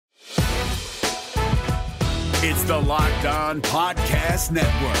It's the Locked On Podcast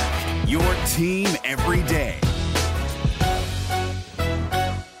Network, your team every day.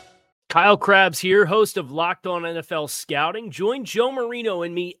 Kyle Krabs here, host of Locked On NFL Scouting. Join Joe Marino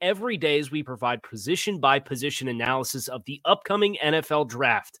and me every day as we provide position-by-position analysis of the upcoming NFL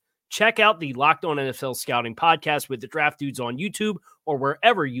Draft. Check out the Locked On NFL Scouting podcast with the Draft Dudes on YouTube or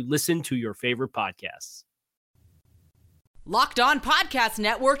wherever you listen to your favorite podcasts. Locked On Podcast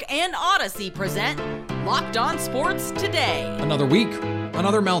Network and Odyssey present Locked On Sports Today. Another week,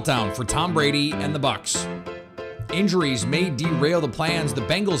 another meltdown for Tom Brady and the Bucs. Injuries may derail the plans the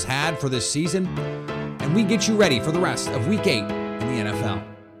Bengals had for this season, and we get you ready for the rest of Week 8 in the NFL.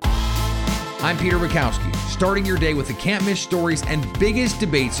 I'm Peter Bukowski, starting your day with the can't-miss stories and biggest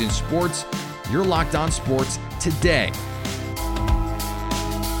debates in sports. You're Locked On Sports Today.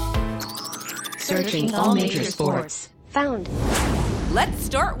 Searching all major sports. Found. Let's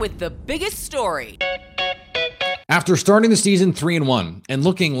start with the biggest story. After starting the season 3-1 and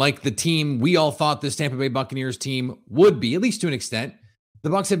looking like the team we all thought this Tampa Bay Buccaneers team would be, at least to an extent, the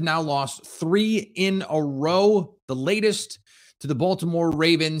Bucs have now lost 3 in a row, the latest to the Baltimore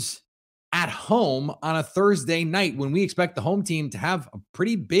Ravens at home on a Thursday night when we expect the home team to have a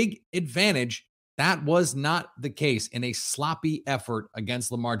pretty big advantage. That was not the case in a sloppy effort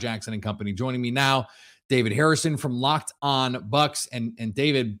against Lamar Jackson and company. Joining me now, David Harrison from Locked On Bucs. And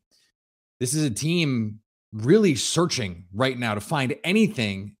David, this is a team really searching right now to find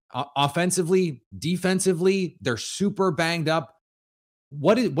anything offensively, defensively. They're super banged up.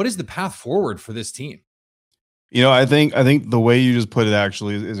 What is the path forward for this team? You know, I think the way you just put it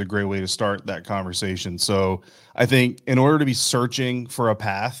actually is a great way to start that conversation. So I think in order to be searching for a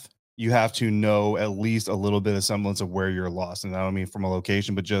path, you have to know at least a little bit of semblance of where you're lost. And I don't mean from a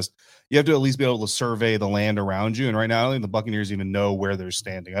location, but just you have to at least be able to survey the land around you. And right now, I don't think the Buccaneers even know where they're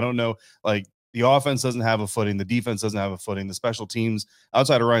standing. I don't know, like, the offense doesn't have a footing. The defense doesn't have a footing. The special teams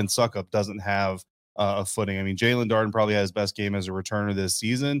outside of Ryan Suckup doesn't have a footing. I mean, Jalen Darden probably had his best game as a returner this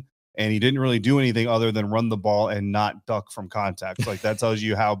season, and he didn't really do anything other than run the ball and not duck from contact. Like, that tells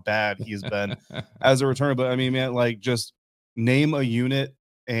you how bad he's been as a returner. But I mean, man, like, just name a unit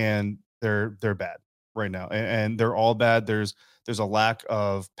and they're bad right now. And they're all bad. There's a lack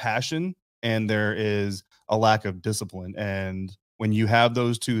of passion and there is a lack of discipline. And when you have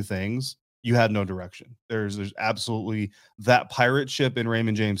those two things, you had no direction. There's absolutely that pirate ship in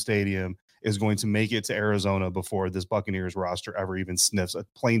Raymond James Stadium is going to make it to Arizona before this Buccaneers roster ever even sniffs a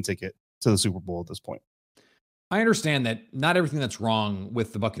plane ticket to the Super Bowl at this point. I understand that not everything that's wrong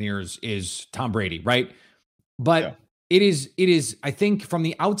with the Buccaneers is Tom Brady, right? But yeah. It is, I think, from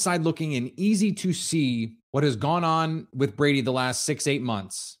the outside looking in, easy to see what has gone on with Brady the last 6-8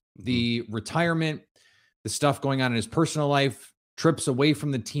 months. Mm-hmm. The retirement, the stuff going on in his personal life, trips away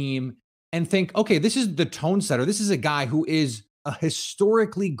from the team, and think, okay, this is the tone setter. This is a guy who is a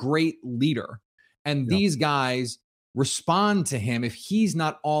historically great leader. And these guys respond to him if he's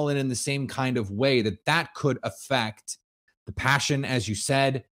not all in the same kind of way that could affect the passion, as you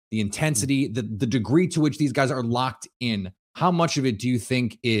said, the intensity, the degree to which these guys are locked in. How much of it do you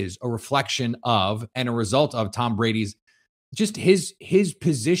think is a reflection of and a result of Tom Brady's just his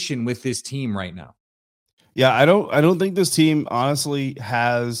position with this team right now? Yeah, I don't think this team honestly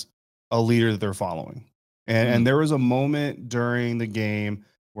has a leader that they're following. And there was a moment during the game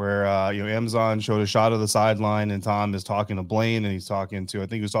where Amazon showed a shot of the sideline and Tom is talking to Blaine and he's talking to, I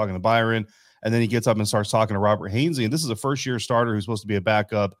think he was talking to Byron, and then he gets up and starts talking to Robert Hainsey. And this is a first-year starter who's supposed to be a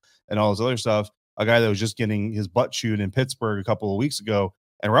backup and all this other stuff, a guy that was just getting his butt chewed in Pittsburgh a couple of weeks ago.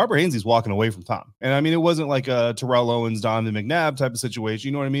 And Robert Hainsey's walking away from Tom. And I mean, it wasn't like a Terrell Owens, Donovan McNabb type of situation,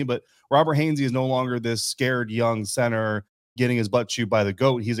 you know what I mean? But Robert Hainsey is no longer this scared young center getting his butt chewed by the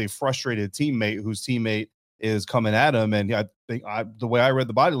GOAT. He's a frustrated teammate whose teammate is coming at him. And I think the way I read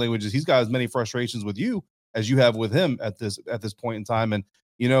the body language is he's got as many frustrations with you as you have with him at this point in time. And,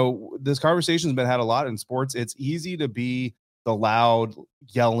 you know, this conversation has been had a lot in sports. It's easy to be the loud,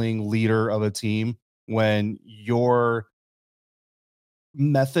 yelling leader of a team when your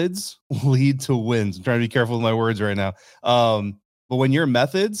methods lead to wins. I'm trying to be careful with my words right now. But when your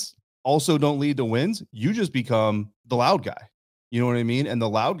methods also don't lead to wins, you just become the loud guy. You know what I mean? And the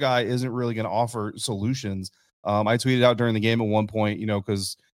loud guy isn't really going to offer solutions. I tweeted out during the game at one point, you know,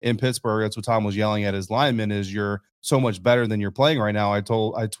 because in Pittsburgh, that's what Tom was yelling at his linemen is you're so much better than you're playing right now. I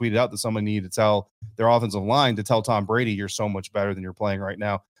tweeted out that someone needed to tell their offensive line to tell Tom Brady, you're so much better than you're playing right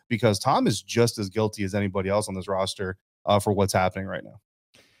now, because Tom is just as guilty as anybody else on this roster for what's happening right now.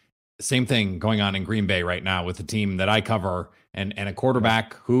 Same thing going on in Green Bay right now with the team that I cover. and a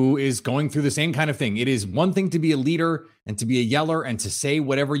quarterback who is going through the same kind of thing. It is one thing to be a leader and to be a yeller and to say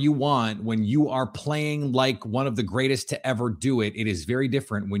whatever you want when you are playing like one of the greatest to ever do it. It is very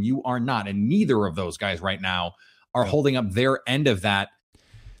different when you are not. And neither of those guys right now are holding up their end of that.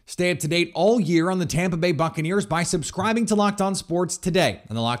 Stay up to date all year on the Tampa Bay Buccaneers by subscribing to Locked On Sports today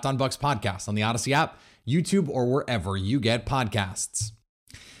and the Locked On Bucs podcast on the Odyssey app, YouTube, or wherever you get podcasts.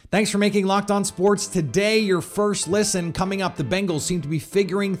 Thanks for making Locked On Sports today your first listen. Coming up, the Bengals seem to be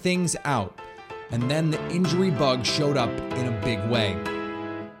figuring things out. And then the injury bug showed up in a big way.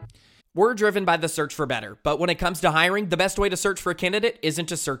 We're driven by the search for better, but when it comes to hiring, the best way to search for a candidate isn't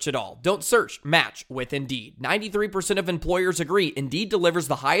to search at all. Don't search, match with Indeed. 93% of employers agree Indeed delivers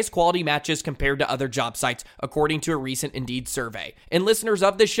the highest quality matches compared to other job sites, according to a recent Indeed survey. And listeners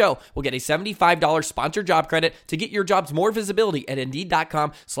of this show will get a $75 sponsored job credit to get your jobs more visibility at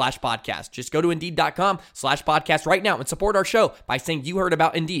Indeed.com/podcast. Just go to Indeed.com/podcast right now and support our show by saying you heard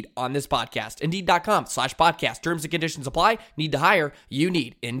about Indeed on this podcast. Indeed.com/podcast. Terms and conditions apply. Need to hire? You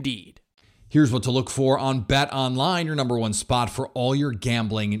need Indeed. Here's what to look for on Bet Online, your number one spot for all your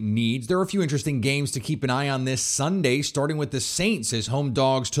gambling needs. There are a few interesting games to keep an eye on this Sunday, starting with the Saints as home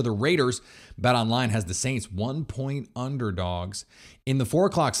dogs to the Raiders. Bet Online has the Saints 1-point underdogs. In the 4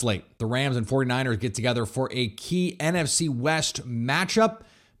 o'clock slate, the Rams and 49ers get together for a key NFC West matchup.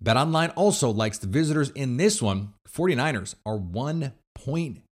 Bet Online also likes the visitors in this one. 49ers are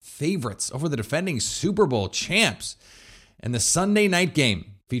 1-point favorites over the defending Super Bowl champs. And the Sunday night game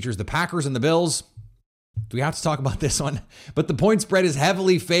features the Packers and the Bills. Do we have to talk about this one? But the point spread is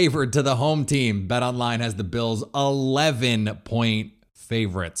heavily favored to the home team. BetOnline has the Bills 11-point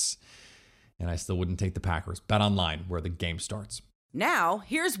favorites. And I still wouldn't take the Packers. BetOnline, where the game starts. Now,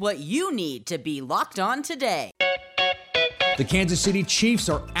 here's what you need to be locked on today. The Kansas City Chiefs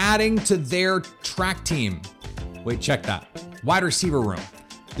are adding to their track team. Wait, check that. Wide receiver room.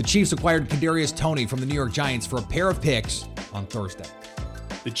 The Chiefs acquired Kadarius Toney from the New York Giants for a pair of picks on Thursday.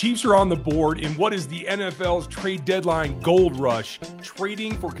 The Chiefs are on the board in what is the NFL's trade deadline gold rush,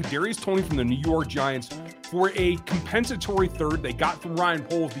 trading for Kadarius Toney from the New York Giants for a compensatory third they got from Ryan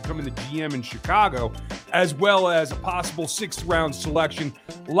Poles becoming the GM in Chicago, as well as a possible 6th-round selection.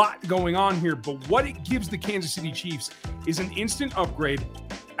 A lot going on here, but what it gives the Kansas City Chiefs is an instant upgrade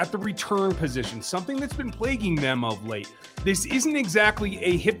at the return position, something that's been plaguing them of late. This isn't exactly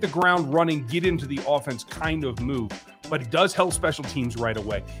a hit the ground running, get into the offense kind of move, but it does help special teams right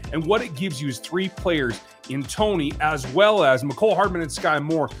away. And what it gives you is 3 players in Toney, as well as Mecole Hardman and Sky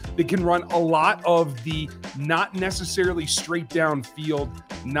Moore, that can run a lot of the not necessarily straight down field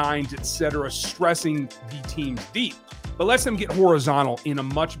nines, etc., stressing the teams deep, but lets them get horizontal in a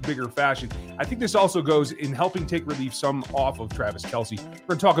much bigger fashion. I think this also goes in helping take relief some off of Travis Kelce. We're going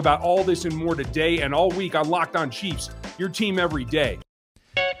to talk about all this and more today and all week on Locked On Chiefs, your team every day.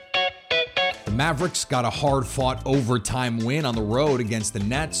 The Mavericks got a hard-fought overtime win on the road against the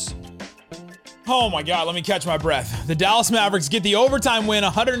Nets. Oh my God, let me catch my breath. The Dallas Mavericks get the overtime win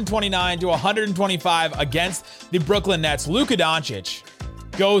 129-125 against the Brooklyn Nets. Luka Doncic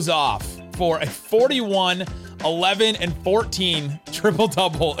goes off for a 41, 11, and 14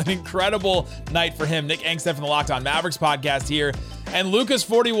 triple-double. An incredible night for him. Nick Angstead from the Locked On Mavericks podcast here. And Luka's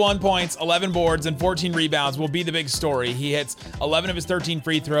 41 points, 11 boards, and 14 rebounds will be the big story. He hits 11 of his 13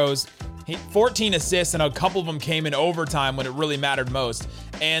 free throws, 14 assists, and a couple of them came in overtime when it really mattered most.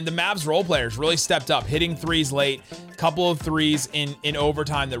 And the Mavs role players really stepped up, hitting threes late, a couple of threes in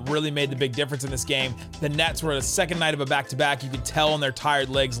overtime that really made the big difference in this game. The Nets were the second night of a back-to-back. You could tell on their tired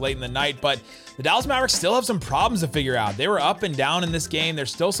legs late in the night, but the Dallas Mavericks still have some problems to figure out. They were up and down in this game.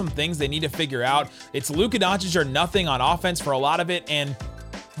 There's still some things they need to figure out. It's Luka Doncic or nothing on offense for a lot of it, and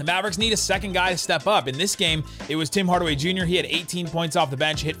the Mavericks need a second guy to step up. In this game, it was Tim Hardaway Jr. He had 18 points off the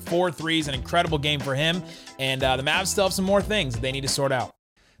bench, hit 4 threes, an incredible game for him. And the Mavs still have some more things they need to sort out.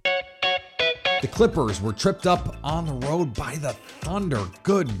 The Clippers were tripped up on the road by the Thunder.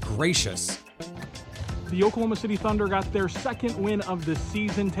 Good gracious. The Oklahoma City Thunder got their second win of the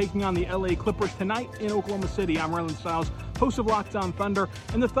season, taking on the LA Clippers tonight in Oklahoma City. I'm Ryland Stiles, host of Locked On Thunder,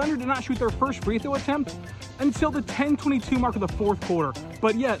 and the Thunder did not shoot their first free throw attempt until the 10:22 mark of the fourth quarter.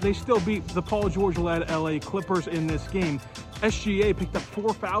 But yet, they still beat the Paul George-led LA Clippers in this game. SGA picked up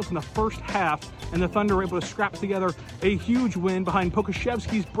 4 fouls in the first half, and the Thunder were able to scrap together a huge win behind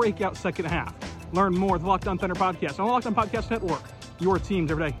Pokashevsky's breakout second half. Learn more at the Locked On Thunder podcast on the Locked On Podcast Network. Your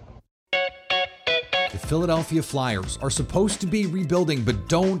teams every day. The Philadelphia Flyers are supposed to be rebuilding, but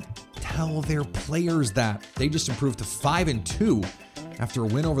don't tell their players that. They just improved to 5-2 after a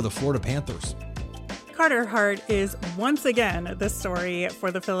win over the Florida Panthers. Carter Hart is once again the story for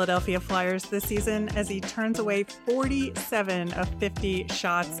the Philadelphia Flyers this season as he turns away 47 of 50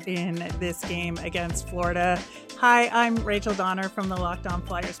 shots in this game against Florida. Hi, I'm Rachel Donner from the Locked On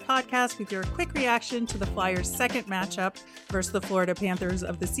Flyers podcast with your quick reaction to the Flyers' second matchup versus the Florida Panthers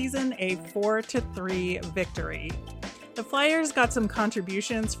of the season, a 4-3 victory. The Flyers got some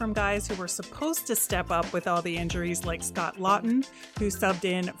contributions from guys who were supposed to step up with all the injuries, like Scott Lawton, who subbed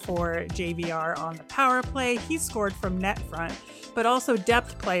in for JVR on the power play. He scored from net front, but also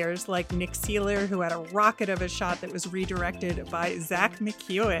depth players like Nick Seeler, who had a rocket of a shot that was redirected by Zach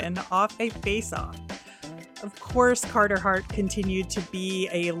McEwen off a faceoff. Of course, Carter Hart continued to be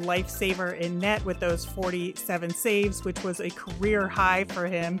a lifesaver in net with those 47 saves, which was a career high for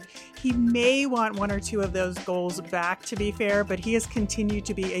him. He may want one or two of those goals back, to be fair, but he has continued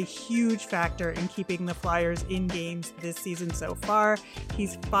to be a huge factor in keeping the Flyers in games this season so far.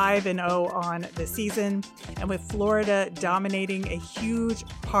 He's 5-0 on the season, and with Florida dominating a huge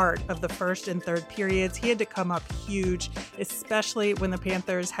part of the first and third periods, he had to come up huge, especially when the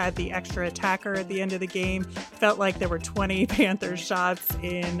Panthers had the extra attacker at the end of the game. Felt like there were 20 Panthers shots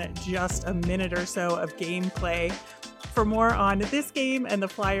in just a minute or so of gameplay. For more on this game and the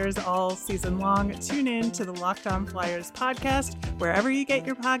Flyers all season long, tune in to the Locked On Flyers podcast, wherever you get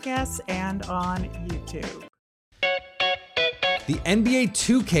your podcasts and on YouTube. The NBA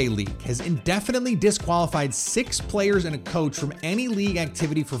 2K League has indefinitely disqualified 6 players and a coach from any league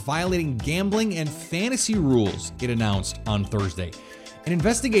activity for violating gambling and fantasy rules, it announced on Thursday. An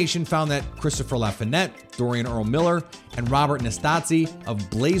investigation found that Christopher Lafayette, Dorian Earl-Miller, and Robert Nastazzi of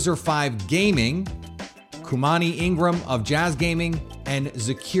Blazer 5 Gaming, Kumani Ingram of Jazz Gaming, and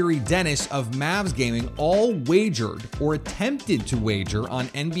Zakiri Dennis of Mavs Gaming all wagered or attempted to wager on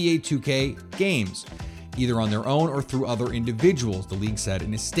NBA 2K games, either on their own or through other individuals, the league said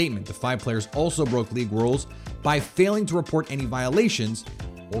in a statement. The 5 players also broke league rules by failing to report any violations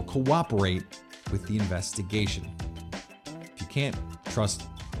or cooperate with the investigation. If you can't trust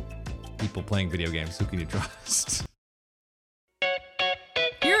people playing video games, who can you trust?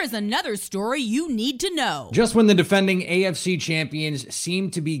 Here is another story you need to know. Just when the defending AFC champions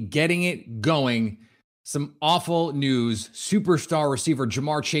seem to be getting it going, some awful news. Superstar receiver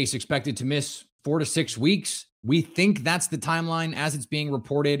Ja'Marr Chase expected to miss 4 to 6 weeks. We think that's the timeline as it's being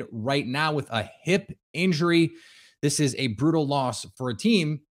reported right now with a hip injury. This is a brutal loss for a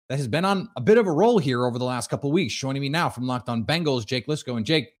team that has been on a bit of a roll here over the last couple of weeks. Joining me now from Locked On Bengals, Jake Lisco. And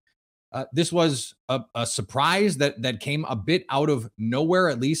Jake, this was a surprise that came a bit out of nowhere,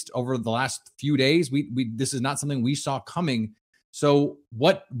 at least over the last few days. This is not something we saw coming. So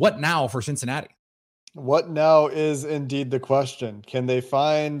what now for Cincinnati? What now is indeed the question. Can they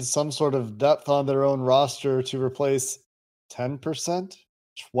find some sort of depth on their own roster to replace 10%?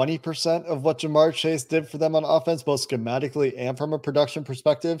 20% of what Ja'Marr Chase did for them on offense, both schematically and from a production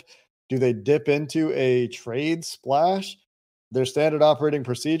perspective? Do they dip into a trade splash? Their standard operating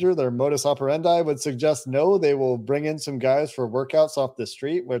procedure, their modus operandi would suggest no, they will bring in some guys for workouts off the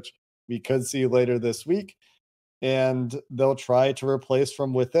street, which we could see later this week, and they'll try to replace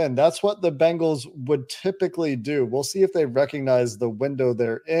from within. That's what the Bengals would typically do. We'll see if they recognize the window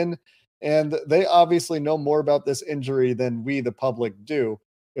they're in. And they obviously know more about this injury than we, the public, do.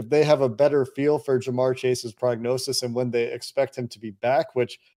 If they have a better feel for Ja'Marr Chase's prognosis and when they expect him to be back,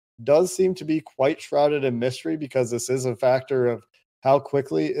 which does seem to be quite shrouded in mystery because this is a factor of how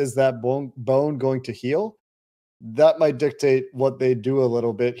quickly is that bone going to heal, that might dictate what they do a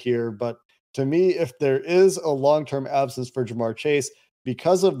little bit here. But to me, if there is a long-term absence for Ja'Marr Chase,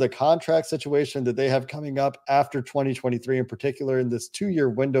 because of the contract situation that they have coming up after 2023, in particular in this 2-year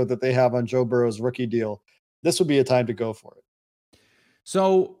window that they have on Joe Burrow's rookie deal, this would be a time to go for it.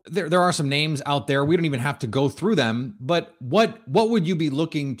 So there are some names out there. We don't even have to go through them, but what would you be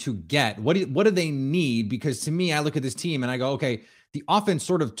looking to get? What do they need? Because to me, I look at this team and I go, okay, the offense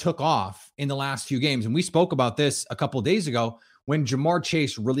sort of took off in the last few games. And we spoke about this a couple of days ago when Ja'Marr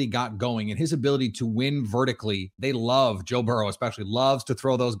Chase really got going and his ability to win vertically. They love, Joe Burrow especially loves to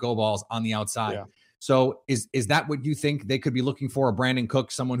throw those go balls on the outside. Yeah. So is that what you think they could be looking for? A Brandon Cook,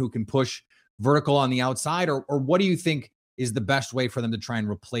 someone who can push vertical on the outside? Or what do you think is the best way for them to try and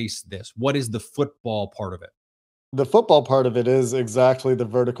replace this? What is the football part of it? The football part of it is exactly the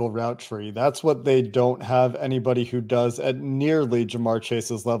vertical route tree. That's what they don't have anybody who does at nearly Ja'Marr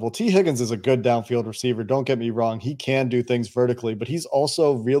Chase's level. T. Higgins is a good downfield receiver. Don't get me wrong. He can do things vertically, but he's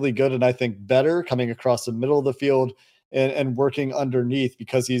also really good and I think better coming across the middle of the field and working underneath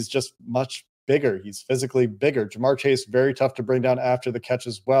because he's just much bigger. He's physically bigger. Ja'Marr Chase, very tough to bring down after the catch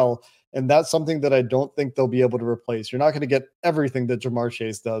as well. And that's something that I don't think they'll be able to replace. You're not going to get everything that Jamar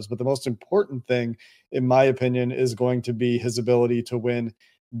Chase does, but the most important thing, in my opinion, is going to be his ability to win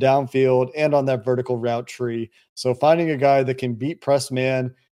downfield and on that vertical route tree. So finding a guy that can beat press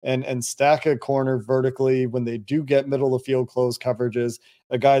man and stack a corner vertically when they do get middle of field close coverages,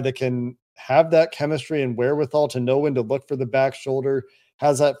 a guy that can have that chemistry and wherewithal to know when to look for the back shoulder,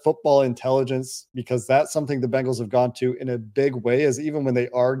 has that football intelligence, because that's something the Bengals have gone to in a big way, is even when they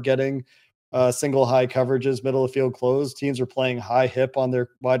are getting single high coverages, middle of field close, teams are playing high hip on their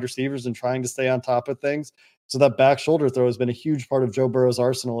wide receivers and trying to stay on top of things. So that back shoulder throw has been a huge part of Joe Burrow's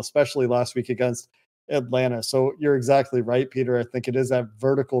arsenal, especially last week against Atlanta. So you're exactly right, Peter. I think it is that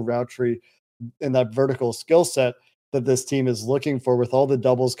vertical route tree and that vertical skill set that this team is looking for, with all the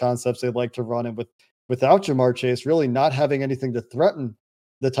doubles concepts they like to run, and without Jamar Chase really not having anything to threaten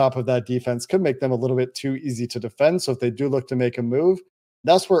the top of that defense could make them a little bit too easy to defend. So if they do look to make a move,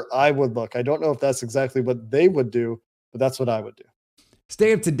 that's where I would look. I don't know if that's exactly what they would do, but that's what I would do.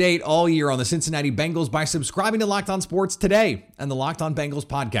 Stay up to date all year on the Cincinnati Bengals by subscribing to Locked On Sports today and the Locked On Bengals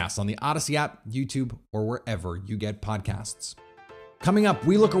podcast on the Odyssey app, YouTube, or wherever you get podcasts. Coming up,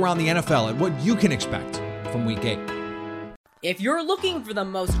 we look around the NFL at what you can expect from Week 8. If you're looking for the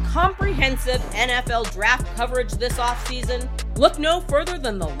most comprehensive NFL draft coverage this offseason, look no further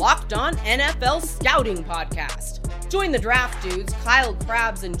than the Locked On NFL Scouting Podcast. Join the draft dudes, Kyle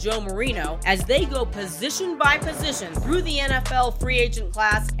Krabs and Joe Marino, as they go position by position through the NFL free agent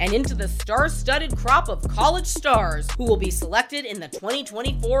class and into the star-studded crop of college stars who will be selected in the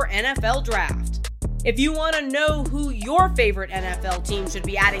 2024 NFL Draft. If you want to know who your favorite NFL team should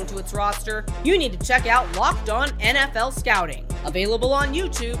be adding to its roster, you need to check out Locked On NFL Scouting, available on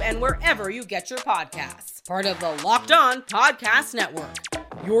YouTube and wherever you get your podcasts. Part of the Locked On Podcast Network,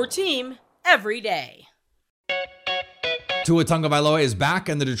 your team every day. Tua Tagovailoa is back,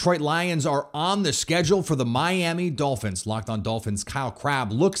 and the Detroit Lions are on the schedule for the Miami Dolphins. Locked On Dolphins' Kyle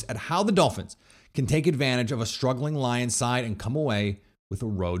Crabb looks at how the Dolphins can take advantage of a struggling Lions side and come away with a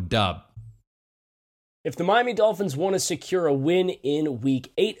road dub. If the Miami Dolphins want to secure a win in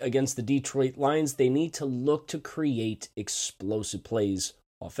Week 8 against the Detroit Lions, they need to look to create explosive plays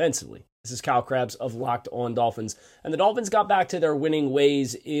offensively. This is Kyle Krabs of Locked On Dolphins. And the Dolphins got back to their winning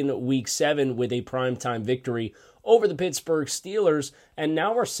ways in Week 7 with a primetime victory over the Pittsburgh Steelers, and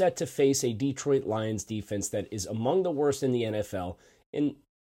now are set to face a Detroit Lions defense that is among the worst in the NFL in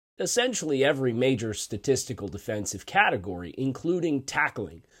essentially every major statistical defensive category, including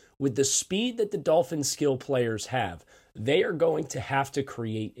tackling. With the speed that the Dolphins skill players have, they are going to have to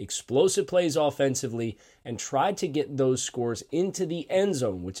create explosive plays offensively and try to get those scores into the end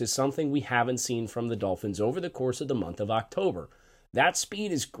zone, which is something we haven't seen from the Dolphins over the course of the month of October. That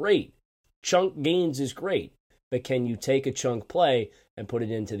speed is great. Chunk gains is great. But can you take a chunk play and put it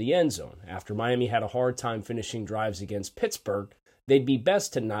into the end zone? After Miami had a hard time finishing drives against Pittsburgh, they'd be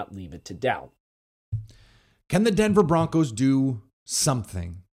best to not leave it to doubt. Can the Denver Broncos do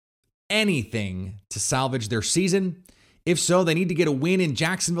something, anything, to salvage their season? If so, they need to get a win in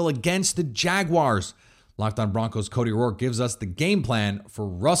Jacksonville against the Jaguars. Locked On Broncos' Cody Rourke gives us the game plan for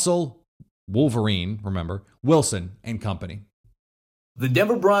Russell Wilson and company. The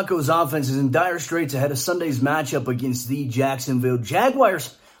Denver Broncos offense is in dire straits ahead of Sunday's matchup against the Jacksonville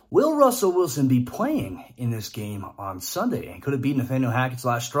Jaguars. Will Russell Wilson be playing in this game on Sunday? And could it be Nathaniel Hackett's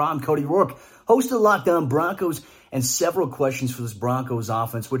last straw? I'm Cody Rourke, host of Locked On Broncos, and several questions for this Broncos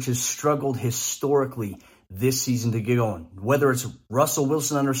offense, which has struggled historically this season to get going. Whether it's Russell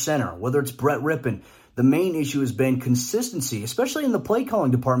Wilson under center, whether it's Brett Rippon, the main issue has been consistency, especially in the play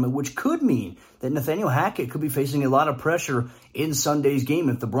calling department, which could mean that Nathaniel Hackett could be facing a lot of pressure in Sunday's game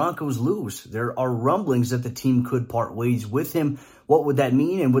if the Broncos lose. There are rumblings that the team could part ways with him. What would that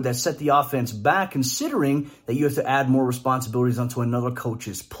mean, and would that set the offense back, considering that you have to add more responsibilities onto another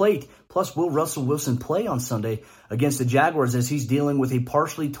coach's plate? Plus, will Russell Wilson play on Sunday against the Jaguars as he's dealing with a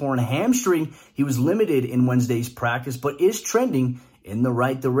partially torn hamstring? He was limited in Wednesday's practice, but is trending in the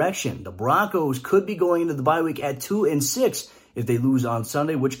right direction. The Broncos could be going into the bye week at 2-6 if they lose on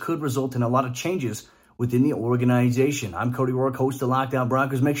Sunday, which could result in a lot of changes within the organization. I'm Cody Rourke, host of Locked On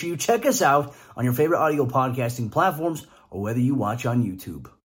Broncos. Make sure you check us out on your favorite audio podcasting platforms or whether you watch on YouTube.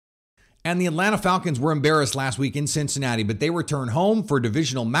 And the Atlanta Falcons were embarrassed last week in Cincinnati, but they return home for a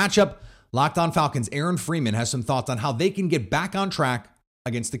divisional matchup. Locked On Falcons' Aaron Freeman has some thoughts on how they can get back on track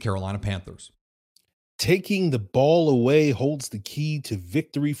against the Carolina Panthers. Taking the ball away holds the key to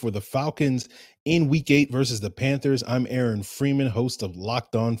victory for the Falcons in Week 8 versus the Panthers. I'm Aaron Freeman, host of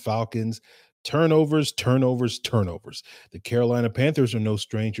Locked On Falcons. Turnovers. The Carolina Panthers are no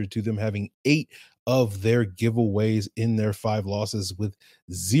stranger to them, having 8 of their giveaways in their 5 losses with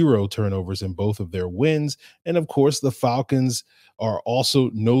 0 turnovers in both of their wins. And of course, the Falcons are also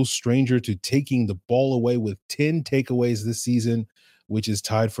no stranger to taking the ball away with 10 takeaways this season, which is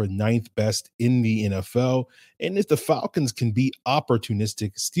tied for 9th best in the NFL. And if the Falcons can be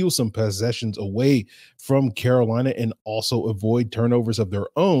opportunistic, steal some possessions away from Carolina, and also avoid turnovers of their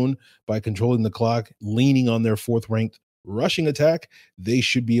own by controlling the clock, leaning on their 4th-ranked rushing attack, they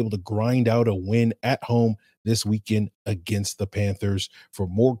should be able to grind out a win at home this weekend against the Panthers. For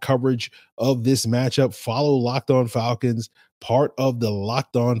more coverage of this matchup, follow Locked On Falcons, part of the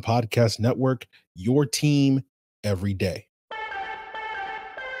Locked On Podcast Network, your team every day.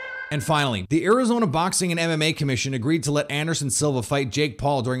 And finally, the Arizona Boxing and MMA Commission agreed to let Anderson Silva fight Jake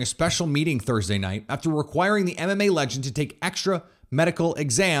Paul during a special meeting Thursday night after requiring the MMA legend to take extra medical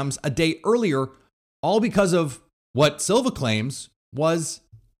exams a day earlier, all because of what Silva claims was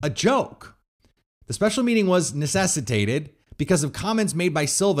a joke. The special meeting was necessitated because of comments made by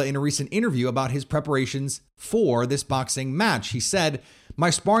Silva in a recent interview about his preparations for this boxing match. He said, "My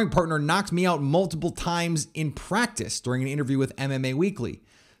sparring partner knocked me out multiple times in practice," during an interview with MMA Weekly.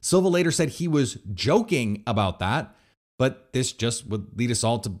 Silva later said he was joking about that, but this just would lead us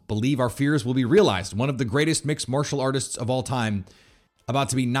all to believe our fears will be realized. One of the greatest mixed martial artists of all time about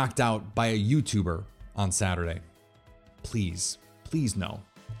to be knocked out by a YouTuber on Saturday. Please no.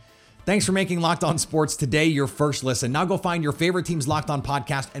 Thanks for making Locked On Sports today your first listen. Now go find your favorite team's Locked On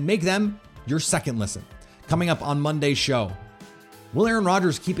podcast and make them your second listen. Coming up on Monday's show, will Aaron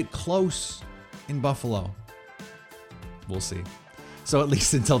Rodgers keep it close in Buffalo? We'll see. So at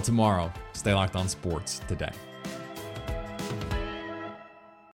least until tomorrow, stay locked on sports today.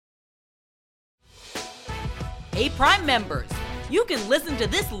 Hey, Prime members, you can listen to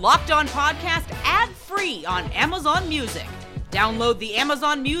this Locked On podcast ad-free on Amazon Music. Download the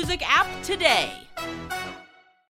Amazon Music app today.